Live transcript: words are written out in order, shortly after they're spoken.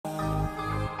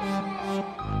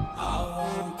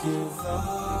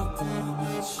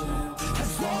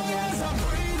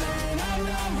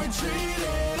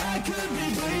retreating. I could be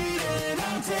bleeding.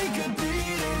 I'll take a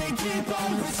beating and keep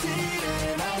on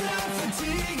proceeding. I'm not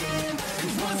fatiguing,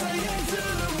 'cause once I enter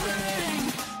the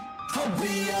ring, I'll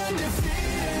be undefeated.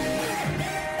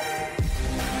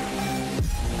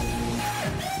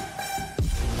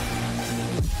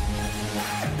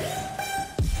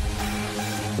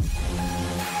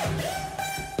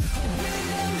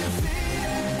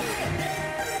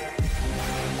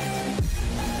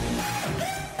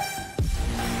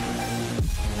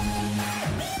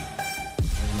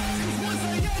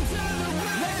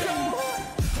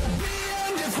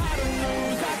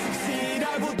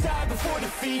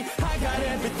 I got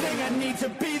everything I need to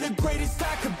be the greatest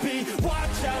I could be.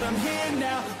 Watch out, I'm here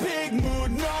now. Big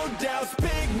mood, no doubts.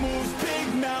 Big moves,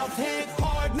 big mouth. Hit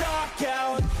hard,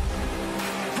 knockout.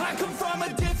 I come from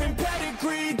a different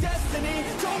pedigree. Destiny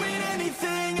don't mean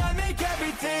anything. I make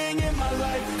everything in my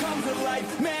life come to life.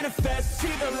 Manifest,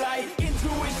 see the light.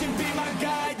 Intuition be my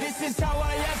guide. This is how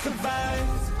I have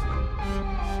survived.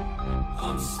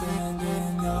 I'm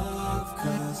standing up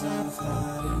 'cause I've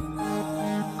had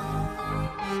enough.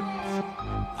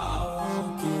 I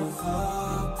won't give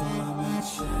up, I'm a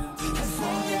champion. As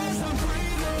long as I'm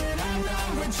breathing, I'm not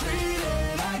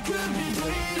retreating. I could be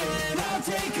bleeding, I'll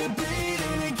take a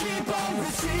beating and keep on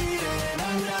proceeding.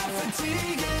 I'm not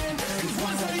fatiguing, 'cause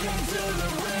once I enter the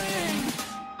ring,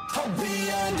 I'll be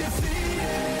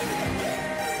undefeated.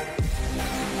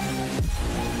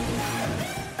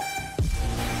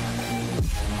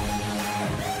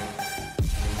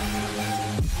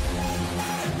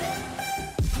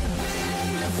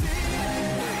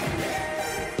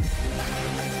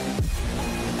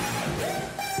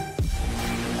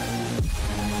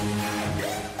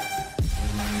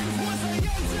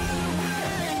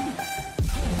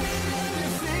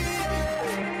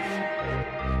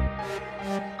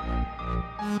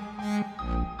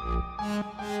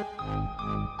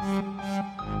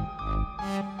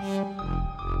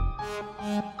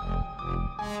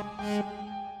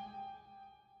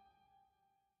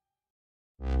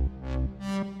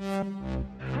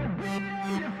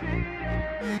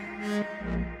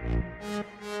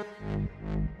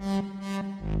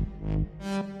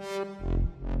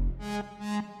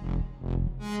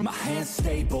 My hands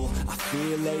stable, I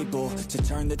feel able to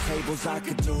turn the tables. I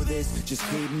could do this, just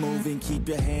keep moving, keep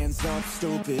your hands up,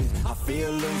 stupid. I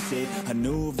feel lucid, a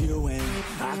new viewing.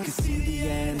 I can see the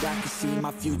end, I can see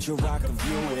my future, I can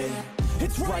view it.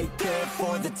 It's right there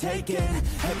for the taking.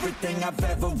 Everything I've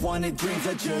ever wanted, dreams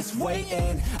are just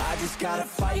waiting. I just gotta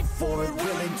fight for it,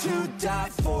 willing to die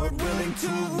for it, willing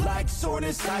to like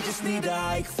soreness, I just need to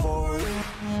hike for it.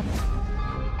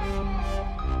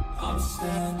 I'm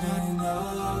standing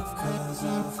up 'cause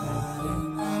I've had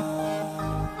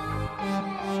enough.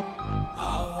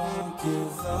 I won't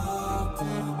give up,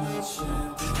 I'm a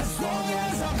champion. As long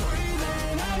as I'm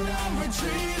breathing, I'm not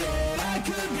retreating. I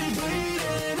could be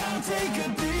bleeding, I'll take a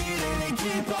beating and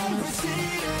keep on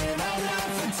proceeding. I'm not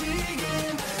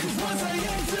fatiguing, 'cause once I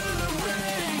enter the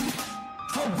ring,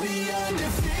 I'll be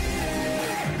undefeated.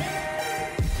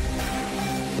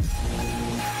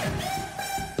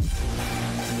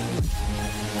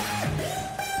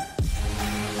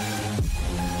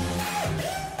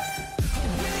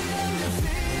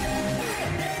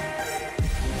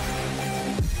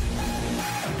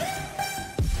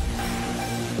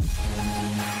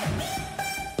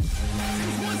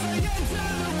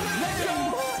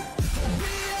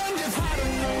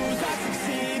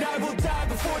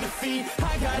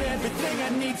 I got everything I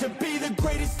need to be the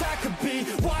greatest I could be.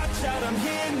 Watch out, I'm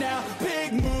here now.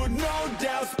 Big mood, no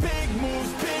doubts. Big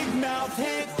moves, big mouth.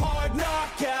 Hit hard,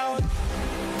 knockout.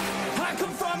 I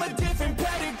come from a different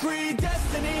pedigree.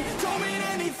 Destiny don't mean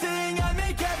anything. I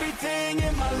make everything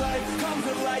in my life come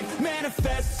to life.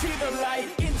 Manifest, see the light.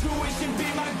 Intuition be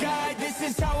my guide. This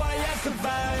is how I have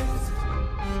survived.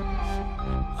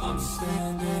 I'm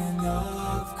standing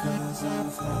up 'cause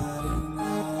I've had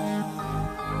enough.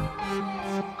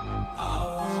 I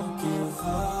won't give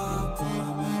up,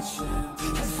 I'm a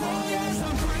champion. As long as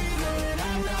I'm breathing,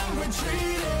 I'm not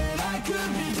retreating. I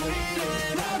could be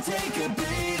bleeding, I'll take a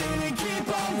beating and keep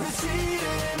on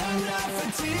proceeding. I'm not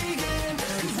fatiguing,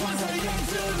 'cause once I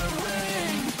enter the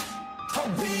ring,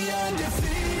 I'll be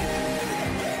undefeated.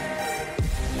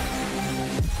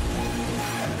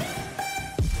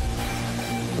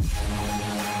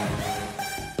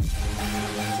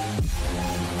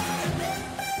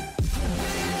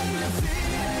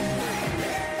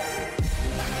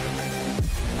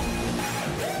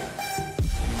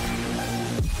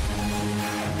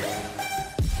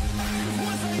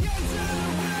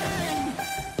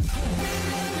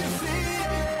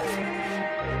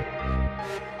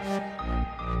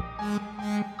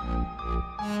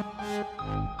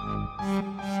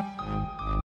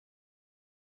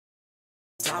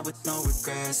 die with no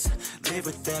regrets, live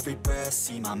with every breath,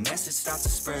 see my message start to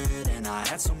spread. And I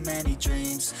had so many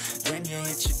dreams, when you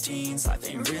hit your teens, life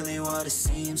ain't really what it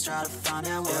seems, try to find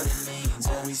out what it means.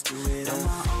 Always do it on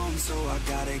my own, so I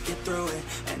gotta get through it.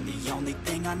 And the only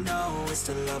thing I know is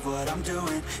to love what I'm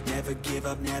doing. Never give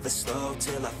up, never slow,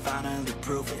 till I finally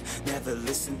prove it. Never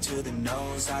listen to the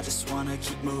no's, I just wanna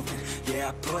keep moving. Yeah,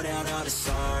 I put out all this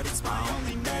art, it's my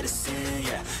only medicine.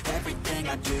 Yeah, everything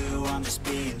I do, I'm just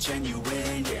being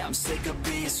genuine. Yeah, I'm sick of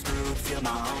being screwed, feel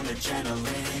my own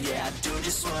adrenaline. Yeah, I do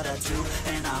just what I do,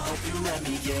 and I hope you let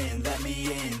me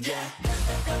in, yeah.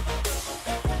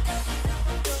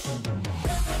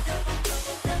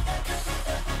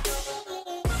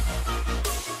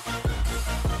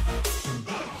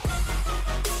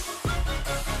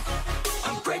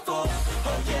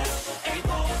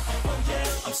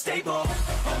 Stable,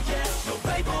 oh yeah, no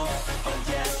label, oh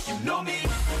yeah, you know me.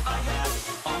 I have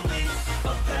only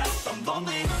a path, I'm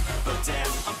lonely, but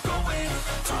damn, I'm going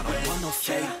to I don't want no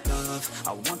fake love,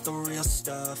 I want the real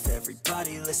stuff.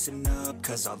 Everybody listen up,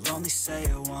 cause I'll only say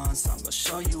it once. I'm gonna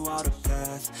show you all the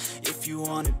path, if you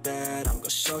want it bad. I'm gonna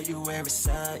show you where it's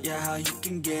at, yeah, how you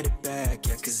can get it back.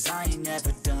 Yeah, cause I ain't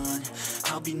never done,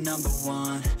 I'll be number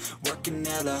one. Working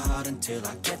hella hard until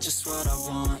I get just what I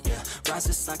want, yeah.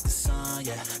 Rises like the sun,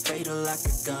 yeah, fatal like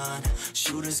a gun.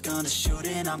 Shooter's gonna shoot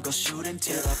and I'm gonna shoot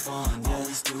until I've won, yeah.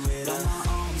 Always do it on my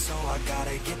own, so I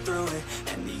gotta get through it.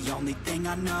 And the only thing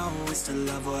I know is to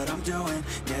love what I'm doing.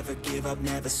 Never give up,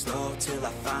 never slow, till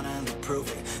I finally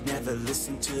prove it. Never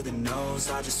listen to the no's,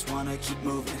 I just wanna keep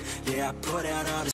moving. Yeah, I put out all the